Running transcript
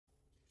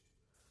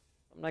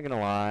I'm not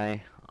gonna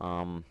lie,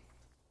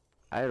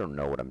 I don't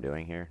know what I'm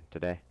doing here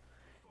today.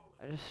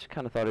 I just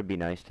kind of thought it'd be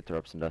nice to throw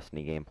up some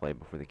Destiny gameplay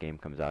before the game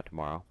comes out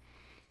tomorrow.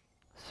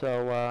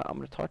 So, I'm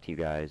gonna talk to you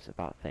guys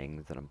about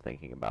things that I'm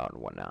thinking about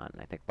and whatnot,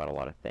 and I think about a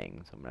lot of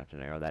things, so I'm gonna have to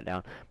narrow that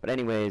down. But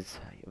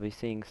anyways, you'll be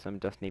seeing some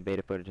Destiny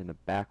beta footage in the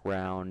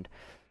background.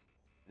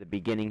 The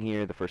beginning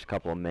here, the first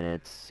couple of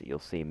minutes, you'll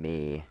see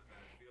me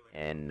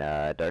in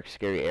a dark,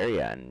 scary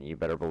area, and you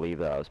better believe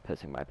that I was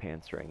pissing my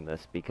pants during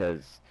this,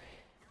 because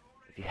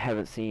if you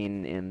haven't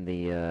seen in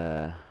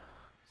the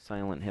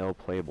Silent Hill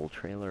playable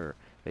trailer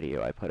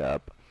video I put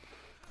up,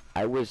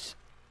 I was,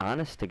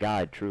 honest to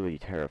God, truly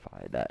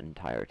terrified that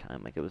entire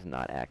time. Like, it was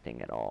not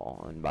acting at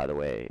all. And by the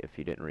way, if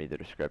you didn't read the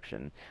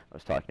description, I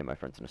was talking to my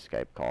friends in a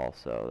Skype call,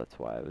 so that's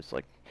why I was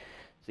like,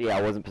 so yeah,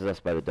 I wasn't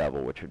possessed by the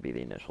devil, which would be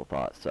the initial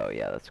thought, so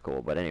yeah, that's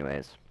cool. But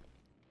anyways,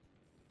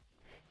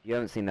 if you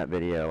haven't seen that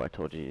video, I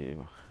told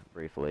you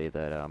briefly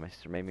that my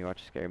sister made me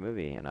watch a scary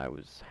movie, and I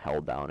was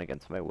held down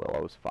against my will. I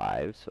was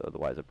 5, so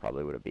otherwise I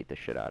probably would have beat the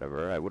shit out of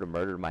her. I would have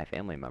murdered my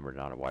family member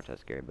not to watch that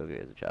scary movie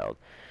as a child,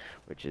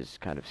 which is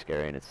kind of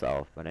scary in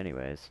itself. But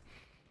anyways,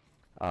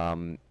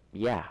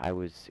 yeah, I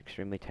was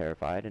extremely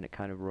terrified, and it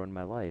kind of ruined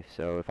my life.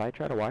 So if I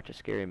try to watch a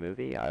scary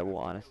movie, I will,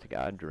 honest to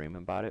God, dream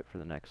about it for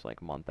the next,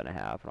 like, month and a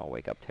half, and I'll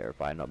wake up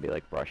terrified, and I'll be,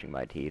 like, brushing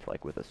my teeth,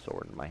 like, with a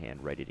sword in my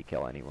hand, ready to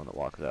kill anyone that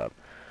walks up.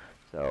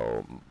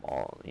 So,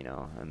 you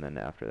know, and then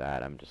after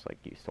that, I'm just, like,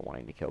 used to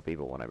wanting to kill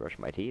people when I brush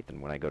my teeth,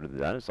 and when I go to the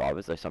dentist's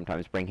office, I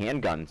sometimes bring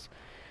handguns.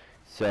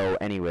 So,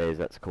 anyways,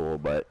 that's cool,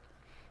 but,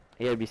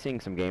 yeah, I'd be seeing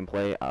some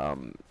gameplay.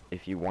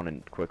 If you want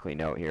to quickly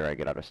note here, I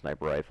get out a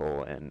sniper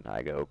rifle, and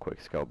I go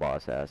quick scope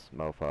boss-ass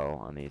mofo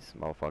on these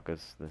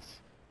mofuckers, this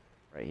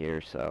right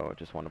here, so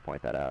just want to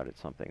point that out.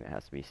 It's something that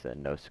has to be said,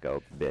 no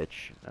scope,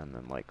 bitch, and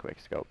then, like, quick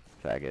scope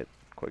faggot,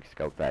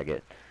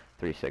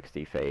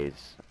 360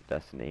 phase,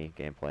 Destiny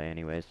gameplay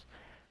anyways.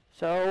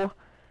 So,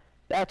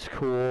 that's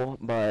cool,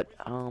 but,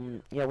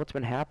 yeah, what's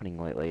been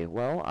happening lately?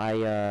 Well,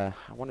 I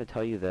want to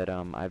tell you that,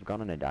 I've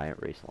gone on a diet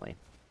recently,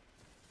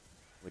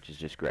 which is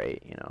just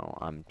great, you know.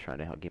 I'm trying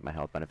to get my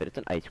health benefit. It's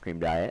an ice cream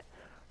diet,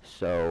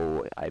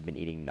 so I've been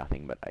eating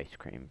nothing but ice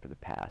cream for the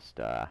past,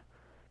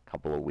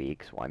 couple of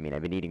weeks. Well, I mean,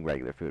 I've been eating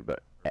regular food,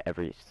 but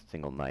every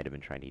single night I've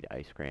been trying to eat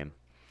ice cream,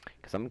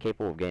 because I'm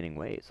capable of gaining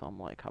weight, so I'm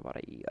like, how about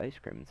I eat ice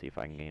cream and see if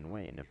I can gain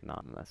weight, and if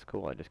not, then that's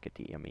cool. I just get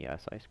to eat yummy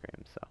ass ice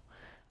cream, so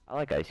I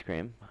like ice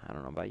cream. I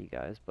don't know about you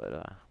guys, but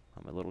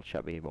I'm a little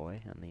chubby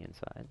boy on the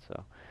inside,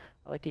 so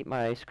I like to eat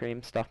my ice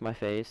cream, stuff my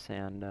face,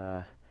 and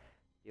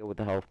deal with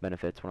the health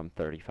benefits when I'm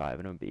 35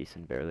 and obese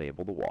and barely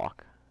able to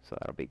walk. So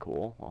that'll be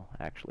cool. I'll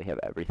actually have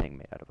everything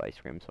made out of ice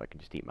cream, so I can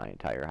just eat my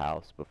entire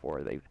house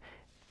before they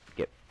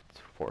get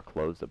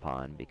foreclosed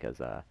upon,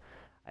 because I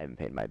haven't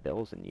paid my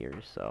bills in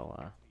years.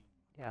 So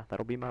yeah,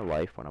 that'll be my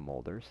life when I'm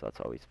older, so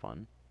that's always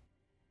fun.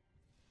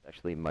 It's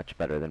actually much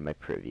better than my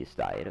previous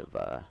diet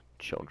of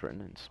children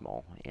and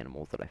small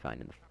animals that I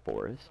find in the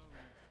forest.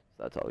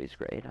 So that's always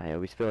great. I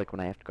always feel like when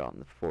I have to go out in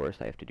the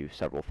forest, I have to do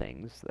several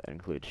things. That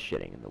include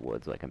shitting in the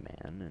woods like a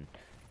man, and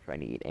trying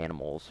to eat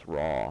animals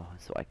raw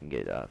so I can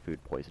get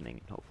food poisoning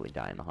and hopefully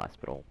die in the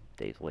hospital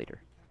days later.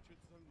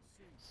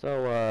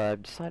 So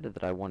I've decided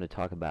that I want to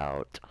talk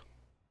about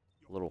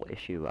a little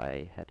issue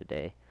I had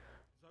today.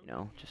 You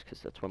know, just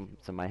because that's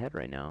what's in my head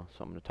right now,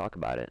 so I'm going to talk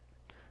about it.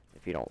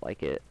 If you don't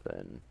like it,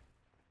 then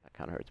that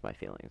kind of hurts my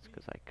feelings,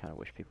 because I kind of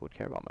wish people would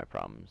care about my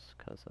problems,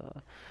 because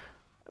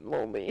I'm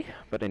lonely.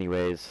 But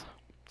anyways,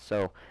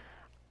 so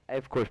I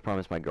of course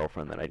promised my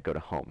girlfriend that I'd go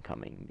to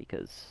homecoming,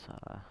 because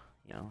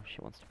you know,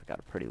 she wants to pick out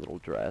a pretty little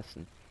dress,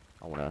 and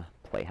I want to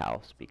play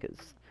house,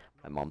 because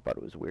my mom thought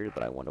it was weird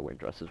that I wanted to wear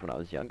dresses when I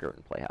was younger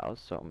and play house,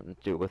 so I'm gonna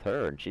do it with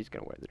her, and she's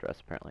gonna wear the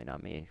dress, apparently,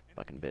 not me,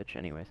 fucking bitch.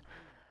 Anyways,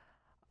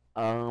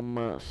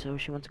 so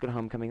she wants to go to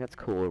homecoming. That's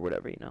cool or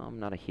whatever, you know. I'm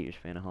not a huge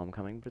fan of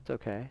homecoming, but it's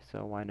okay,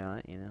 so why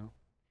not, you know.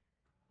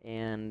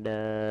 And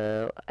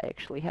I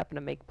actually happened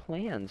to make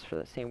plans for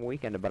that same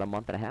weekend about a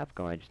month and a half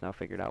ago. I just now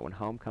figured out when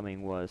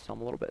homecoming was, so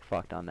I'm a little bit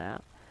fucked on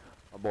that.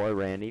 My boy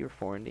Randy, or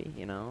Forndy,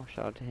 you know,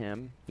 shout out to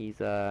him. He's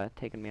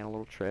taking me on a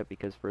little trip,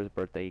 because for his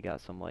birthday he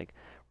got some, like,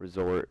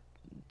 resort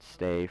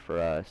stay for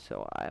us.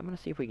 So I'm gonna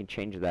see if we can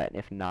change that, and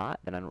if not,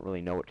 then I don't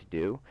really know what to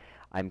do.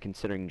 I'm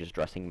considering just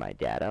dressing my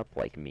dad up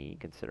like me,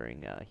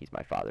 considering he's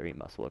my father. He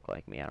must look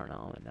like me, I don't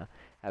know, and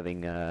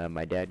having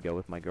my dad go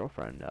with my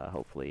girlfriend.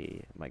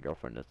 Hopefully my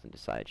girlfriend doesn't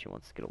decide she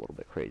wants to get a little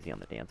bit crazy on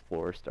the dance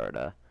floor, start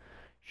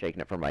shaking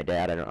it for my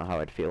dad. I don't know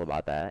how I'd feel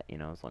about that, you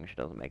know. As long as she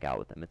doesn't make out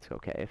with him, it's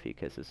okay. A few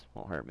kisses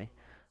won't hurt me.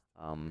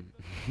 Um,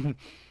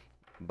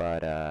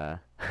 but I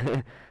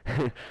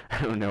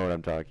don't know what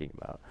I'm talking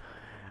about.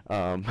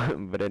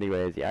 But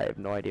anyways, yeah, I have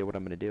no idea what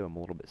I'm gonna do. I'm a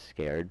little bit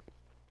scared.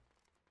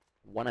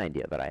 One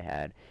idea that I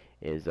had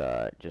is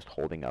just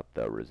holding up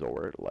the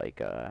resort,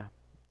 like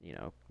you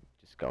know,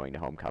 just going to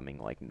homecoming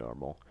like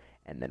normal,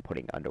 and then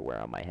putting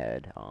underwear on my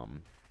head,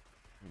 and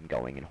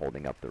going and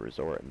holding up the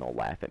resort, and they'll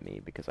laugh at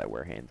me because I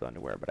wear Hanes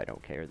underwear, but I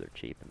don't care. They're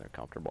cheap and they're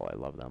comfortable. I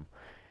love them.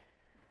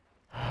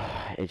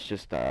 it's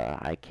just,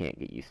 I can't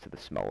get used to the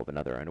smell of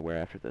another underwear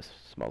after this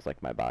smells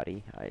like my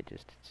body. I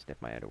just sniff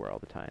my underwear all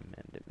the time,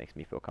 and it makes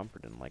me feel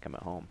comforted and like I'm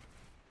at home.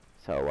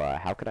 So,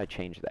 how could I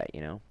change that,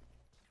 you know?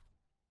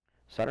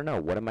 So I don't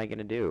know, what am I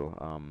gonna do?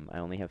 I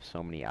only have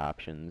so many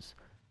options.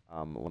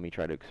 Let me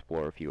try to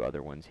explore a few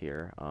other ones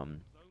here.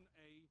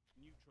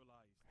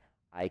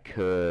 I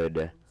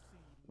could,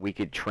 we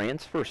could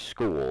transfer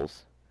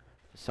schools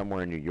to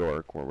somewhere in New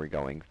York where we're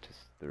going to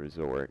the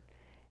resort,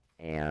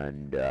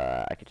 and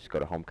I could just go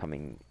to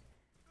homecoming.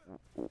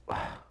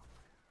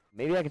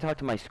 Maybe I can talk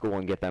to my school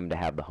and get them to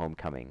have the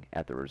homecoming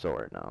at the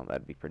resort. No,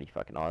 that'd be pretty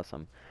fucking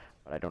awesome.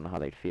 But I don't know how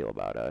they'd feel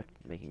about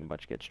making a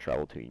bunch of kids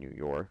travel to New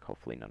York.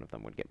 Hopefully none of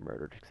them would get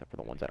murdered, except for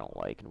the ones I don't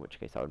like, in which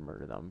case I would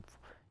murder them,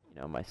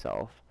 you know,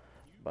 myself.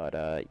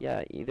 But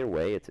yeah, either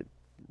way, it's a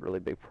really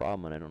big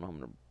problem, and I don't know how I'm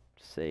gonna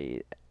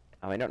say.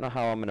 I don't know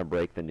how I'm gonna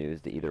break the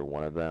news to either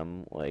one of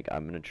them. Like,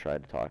 I'm gonna try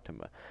to talk to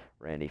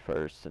Randy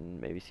first, and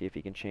maybe see if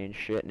he can change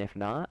shit. And if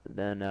not,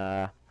 then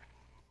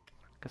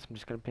guess I'm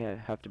just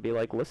gonna have to be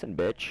like, listen,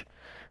 bitch.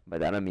 By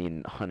that I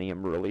mean, honey,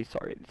 I'm really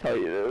sorry to tell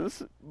you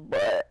this,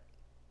 but.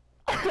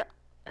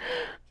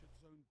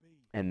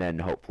 And then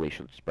hopefully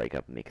she'll just break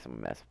up and make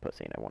some massive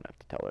pussy, and I won't have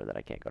to tell her that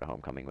I can't go to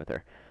homecoming with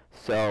her.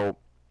 So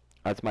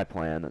that's my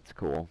plan. That's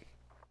cool.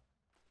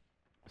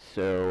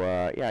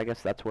 So yeah, I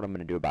guess that's what I'm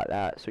gonna do about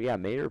that. So yeah,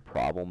 major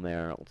problem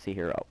there. Let's see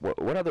here.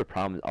 What other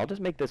problems? I'll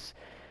just make this.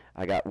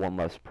 I got one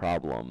less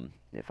problem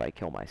if I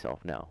kill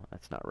myself. No,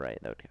 that's not right.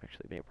 That would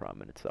actually be a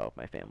problem in itself.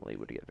 My family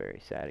would get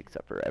very sad,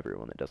 except for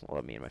everyone that doesn't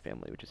love me in my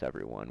family, which is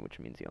everyone, which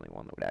means the only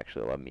one that would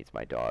actually love me is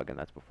my dog, and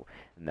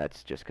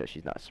that's just because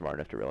she's not smart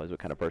enough to realize what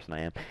kind of person I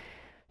am.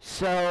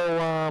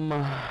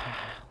 So,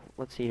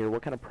 let's see here.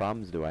 What kind of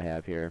problems do I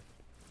have here?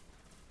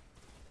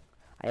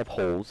 I have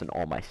holes in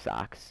all my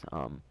socks.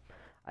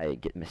 I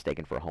get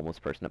mistaken for a homeless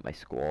person at my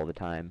school all the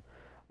time.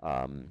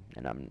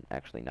 And I'm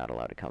actually not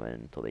allowed to come in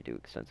until they do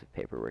extensive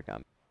paperwork on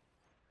me.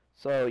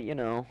 So, you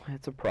know,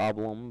 it's a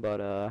problem, but,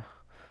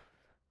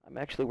 I'm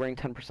actually wearing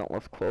 10%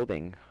 less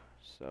clothing.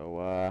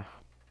 So,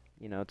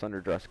 you know, it's under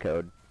dress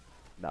code.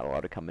 Not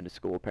allowed to come into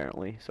school,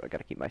 apparently, so I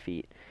gotta keep my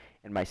feet.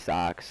 And my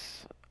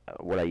socks,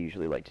 what I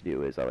usually like to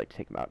do is I like to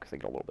take them out because they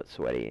get a little bit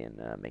sweaty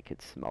and make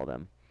kids smell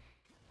them.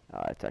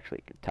 It's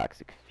actually a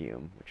toxic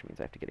fume, which means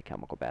I have to get a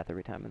chemical bath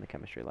every time in the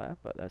chemistry lab,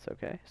 but that's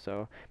okay.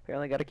 So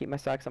apparently I got to keep my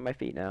socks on my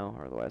feet now,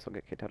 or otherwise I'll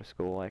get kicked out of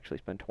school. I actually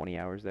spend 20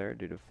 hours there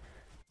due to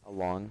how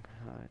long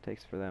it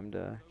takes for them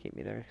to keep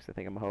me there, because they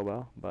think I'm a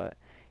hobo. But,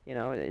 you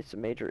know, it's a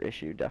major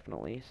issue,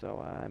 definitely, so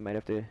I might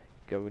have to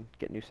go and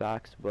get new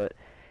socks. But,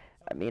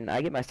 I mean,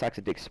 I get my socks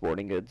at Dick's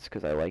Sporting Goods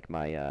because I like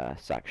my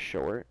socks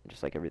short,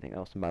 just like everything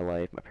else in my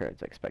life, my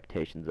parents'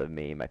 expectations of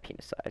me, my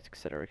penis size,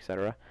 etc.,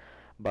 etc.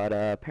 But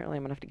apparently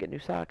I'm going to have to get new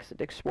socks at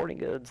Dick's Sporting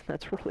Goods.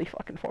 That's really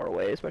fucking far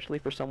away, especially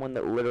for someone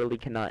that literally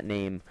cannot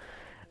name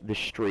the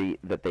street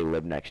that they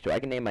live next to. I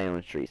can name my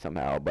own street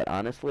somehow, but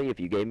honestly, if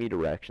you gave me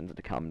directions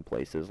to common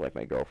places like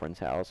my girlfriend's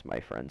house, my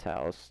friend's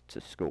house,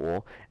 to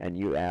school, and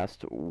you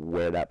asked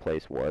where that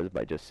place was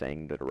by just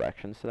saying the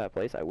directions to that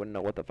place, I wouldn't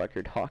know what the fuck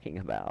you're talking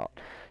about.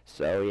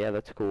 So yeah,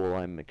 that's cool.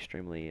 I'm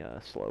extremely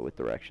slow with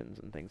directions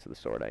and things of the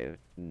sort. I have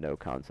no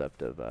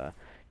concept of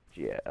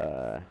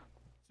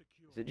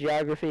is it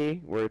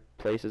geography, where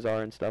places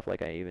are and stuff,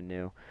 like I even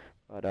knew.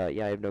 But,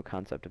 yeah, I have no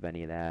concept of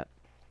any of that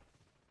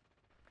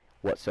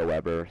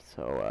whatsoever,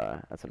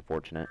 so, that's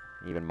unfortunate,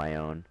 even my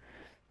own.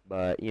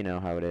 But, you know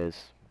how it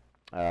is.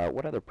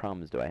 What other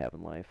problems do I have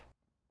in life?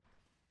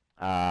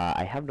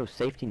 I have no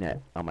safety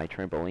net on my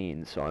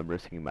trampoline, so I'm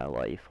risking my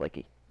life like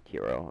a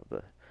hero of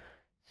the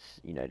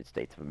United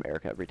States of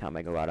America every time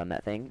I go out on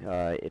that thing.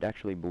 It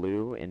actually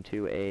blew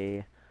into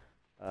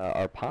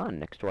our pond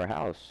next to our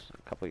house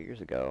a couple of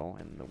years ago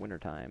in the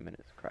wintertime, and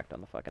it's cracked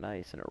on the fucking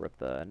ice, and it ripped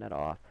the net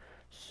off.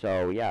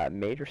 So yeah,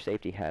 major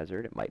safety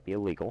hazard. It might be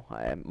illegal.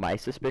 My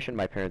suspicion,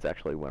 my parents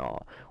actually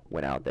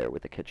went out there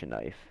with a kitchen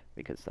knife,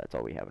 because that's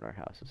all we have in our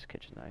house is a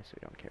kitchen knife. So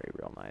we don't carry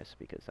real knives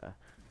because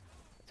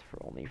it's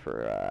only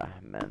for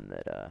men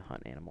that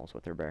hunt animals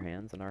with their bare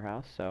hands in our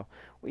house. So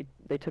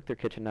they took their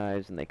kitchen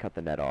knives and they cut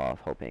the net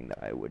off, hoping that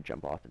I would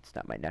jump off and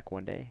snap my neck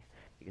one day.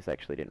 Because I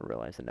actually didn't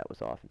realize the net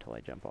was off until I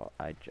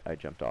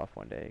jumped off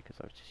one day because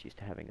I was just used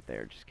to having it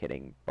there. Just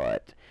kidding.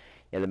 But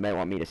yeah, they might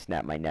want me to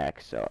snap my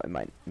neck, so it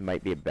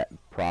might be a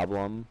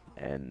problem.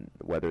 And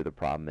whether the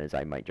problem is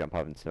I might jump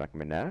off and snap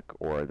my neck,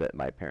 or that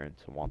my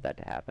parents want that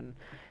to happen,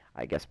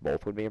 I guess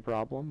both would be a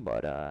problem.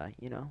 But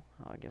you know,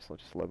 I guess I'll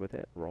just live with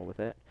it, roll with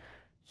it.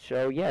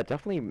 So yeah,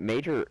 definitely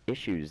major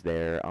issues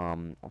there.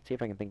 Let's see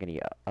if I can think of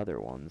any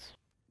other ones.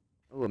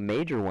 Oh, a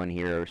major one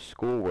here,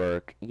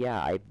 schoolwork. Yeah,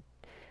 I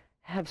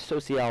have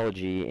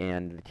sociology,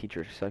 and the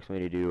teacher expects me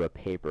to do a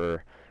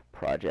paper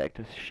project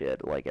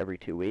shit like every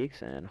 2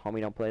 weeks, and homie,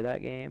 don't play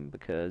that game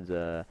because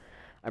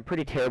I'm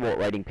pretty terrible at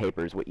writing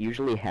papers. What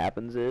usually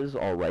happens is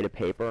I'll write a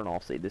paper and I'll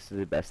say this is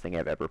the best thing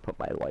I've ever put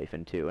my life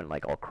into, and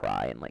like I'll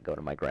cry and like go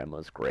to my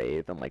grandma's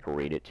grave and like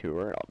read it to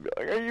her, and I'll be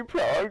like, are you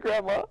proud,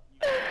 grandma?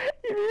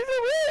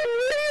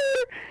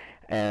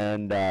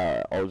 And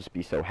I'll just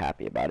be so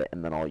happy about it,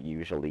 and then I'll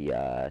usually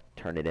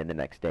turn it in the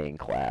next day in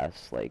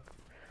class, like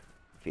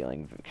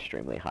feeling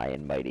extremely high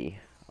and mighty.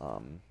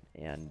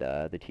 And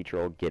the teacher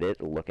will get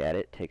it, look at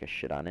it, take a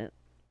shit on it,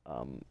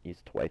 use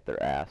it to wipe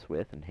their ass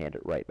with, and hand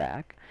it right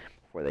back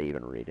before they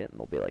even read it, and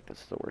they'll be like,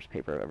 "This is the worst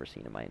paper I've ever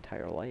seen in my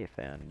entire life."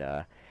 And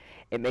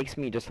it makes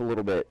me just a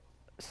little bit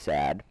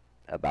sad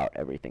about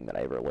everything that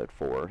I ever lived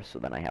for. So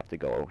then I have to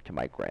go to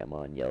my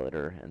grandma and yell at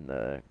her in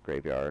the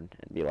graveyard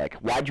and be like,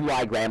 "Why'd you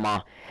lie,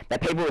 Grandma?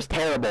 That paper was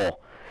terrible."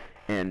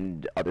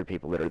 And other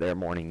people that are there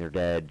mourning their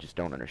dead just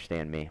don't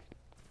understand me.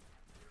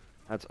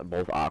 That's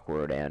both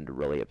awkward and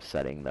really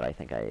upsetting that I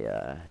think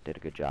I did a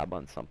good job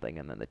on something,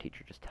 and then the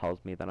teacher just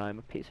tells me that I'm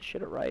a piece of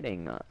shit at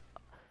writing.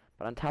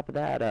 But on top of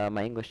that,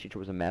 my English teacher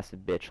was a massive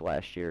bitch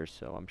last year,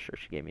 so I'm sure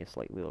she gave me a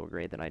slightly lower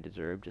grade than I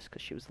deserved just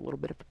because she was a little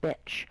bit of a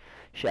bitch.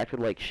 She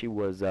acted like she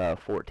was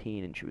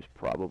 14, and she was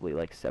probably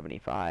like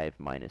 75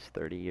 minus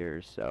 30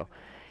 years, so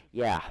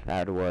yeah,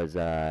 that was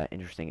an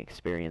interesting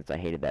experience. I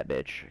hated that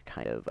bitch.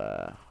 Kind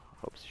of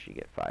hopes she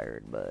get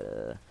fired,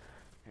 but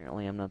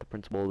apparently I'm not the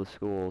principal of the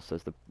school,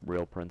 says the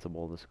real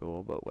principal of the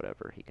school, but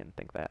whatever, he can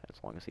think that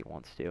as long as he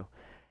wants to.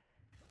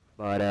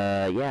 But,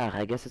 yeah,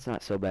 I guess it's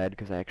not so bad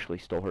because I actually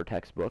stole her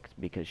textbook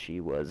because she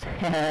was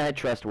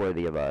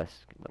trustworthy of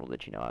us. Little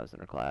did she know I was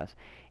in her class.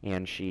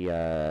 And she,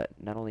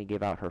 not only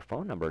gave out her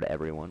phone number to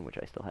everyone, which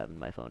I still have in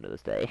my phone to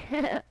this day,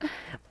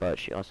 but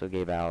she also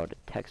gave out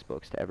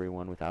textbooks to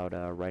everyone without,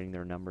 writing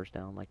their numbers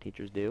down like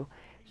teachers do.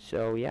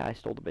 So, yeah, I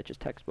stole the bitch's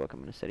textbook. I'm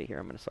gonna sit it here,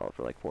 I'm gonna sell it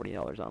for like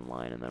 $40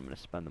 online, and then I'm gonna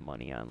spend the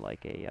money on,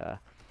 like, a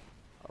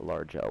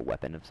large,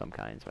 weapon of some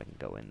kind so I can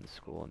go in the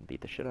school and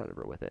beat the shit out of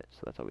her with it.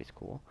 So that's always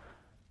cool.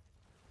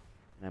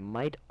 And I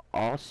might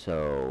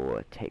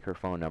also take her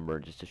phone number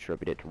and just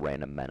distribute it to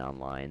random men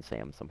online, say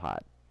I'm some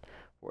hot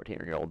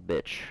 14-year-old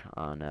bitch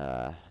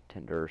on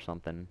Tinder or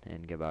something,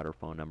 and give out her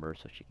phone number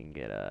so she can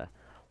get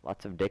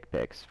lots of dick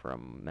pics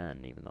from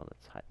men, even though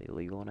that's highly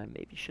illegal, and I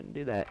maybe shouldn't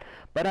do that.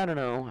 But I don't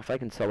know, if I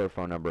can sell her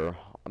phone number,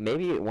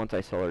 maybe once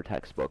I sell her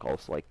textbook, I'll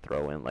like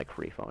throw in like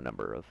free phone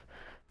number of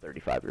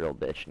 35-year-old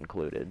bitch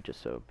included,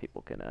 just so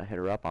people can hit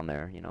her up on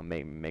there, you know,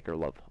 make her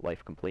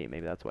life complete.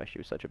 Maybe that's why she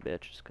was such a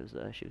bitch, just because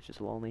she was just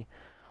a lonely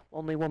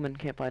woman,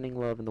 can't find any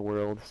love in the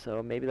world.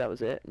 So maybe that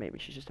was it. Maybe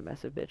she's just a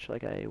massive bitch,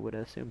 like I would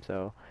assume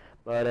so.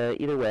 But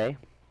either way,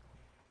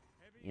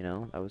 you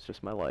know, that was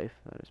just my life.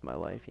 That is my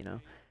life, you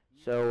know.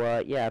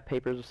 So yeah,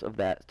 papers of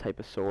that type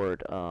of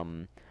sort,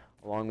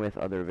 along with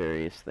other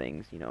various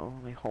things, you know,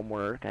 my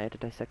homework, I had to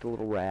dissect a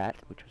little rat,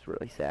 which was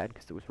really sad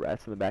because there was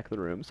rats in the back of the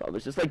room, so I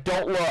was just like,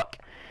 "Don't look!"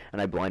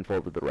 And I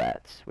blindfolded the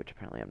rats, which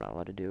apparently I'm not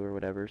allowed to do or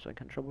whatever, so I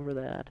got in trouble for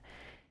that.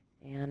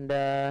 And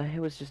it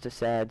was just a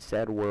sad,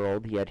 sad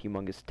world. He had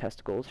humongous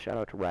testicles. Shout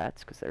out to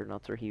rats, because their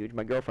nuts are huge.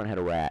 My girlfriend had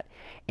a rat,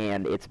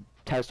 and its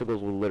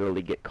testicles would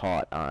literally get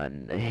caught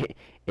on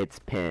its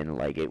pin.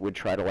 Like, it would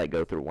try to, like,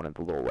 go through one of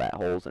the little rat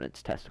holes, and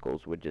its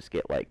testicles would just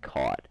get, like,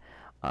 caught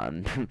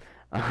on,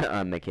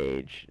 on the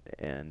cage.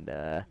 And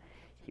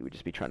he would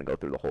just be trying to go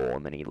through the hole,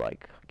 and then he'd,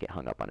 like, get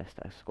hung up on his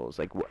testicles.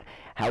 Like,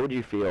 how would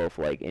you feel if,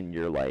 like, in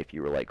your life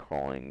you were, like,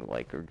 crawling,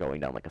 like, or going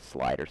down, like, a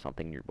slide or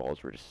something, and your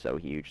balls were just so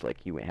huge, like,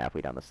 you went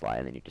halfway down the slide,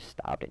 and then you just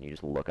stopped, and you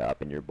just look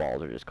up, and your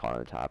balls are just caught on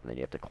the top, and then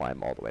you have to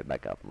climb all the way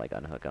back up and, like,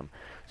 unhook them.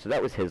 So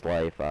that was his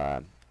life.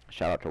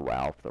 Shout out to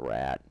Ralph the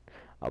rat,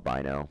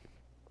 albino,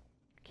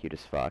 cute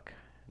as fuck.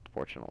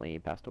 Unfortunately, he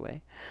passed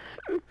away.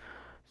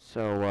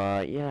 So,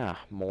 yeah,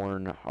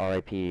 mourn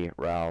R.I.P.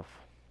 Ralph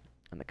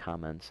in the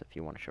comments if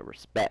you want to show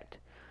respect.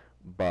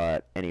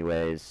 But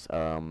anyways,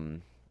 yeah,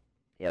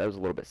 that was a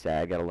little bit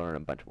sad. I gotta learn a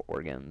bunch of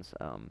organs.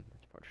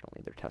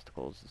 Unfortunately, their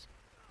testicles is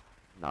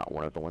not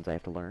one of the ones I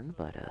have to learn,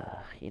 but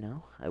you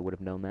know, I would have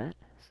known that,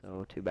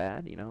 so too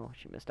bad, you know,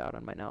 she missed out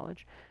on my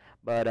knowledge.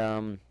 But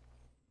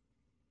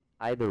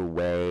either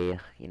way,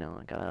 you know,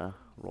 I gotta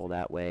roll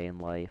that way in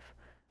life.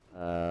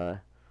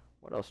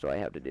 What else do I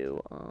have to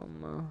do?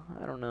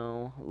 I don't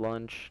know.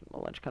 Lunch.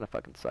 Well, lunch kind of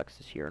fucking sucks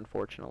this year,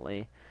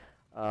 unfortunately.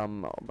 A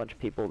bunch of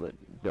people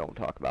that don't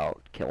talk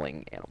about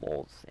killing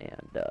animals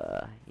and,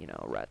 you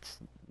know, rats,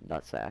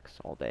 nutsacks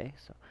all day.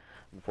 So,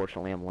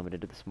 unfortunately, I'm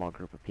limited to the small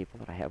group of people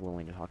that I have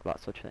willing to talk about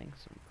such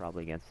things. I'm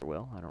probably against their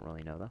will. I don't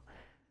really know, though.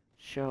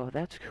 So,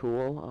 that's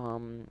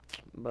cool.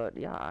 But,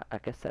 yeah, I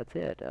guess that's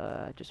it.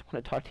 I just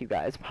want to talk to you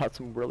guys about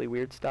some really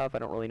weird stuff. I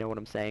don't really know what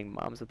I'm saying.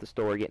 Mom's at the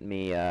store getting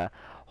me,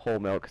 whole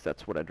milk, 'cause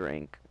that's what I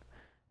drink.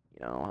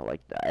 You know,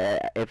 like,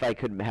 if I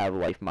could have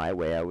life my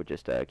way, I would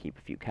just keep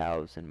a few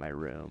cows in my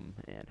room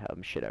and have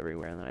them shit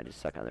everywhere, and then I just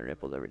suck on their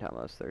nipples every time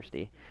I was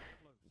thirsty.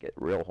 Get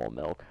real whole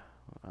milk.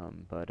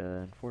 But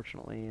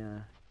unfortunately,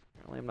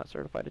 apparently I'm not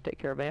certified to take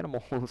care of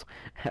animals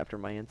after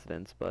my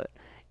incidents. But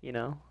you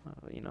know,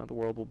 the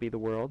world will be the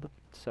world.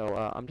 So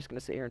I'm just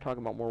gonna sit here and talk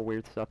about more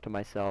weird stuff to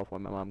myself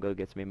when my mom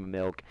gets me my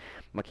milk,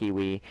 my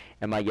kiwi,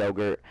 and my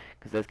yogurt,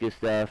 'cause that's good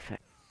stuff.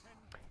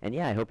 And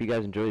yeah, I hope you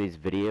guys enjoy these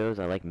videos.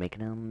 I like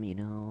making them, you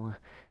know.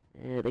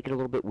 They get a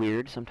little bit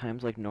weird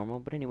sometimes, like normal.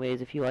 But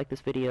anyways, if you like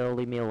this video,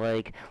 leave me a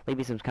like, leave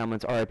me some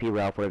comments, RIP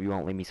Ralph, whatever you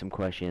want, leave me some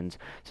questions.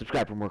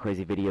 Subscribe for more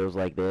crazy videos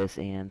like this,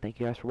 and thank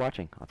you guys for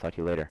watching. I'll talk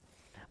to you later.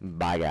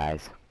 Bye,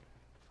 guys.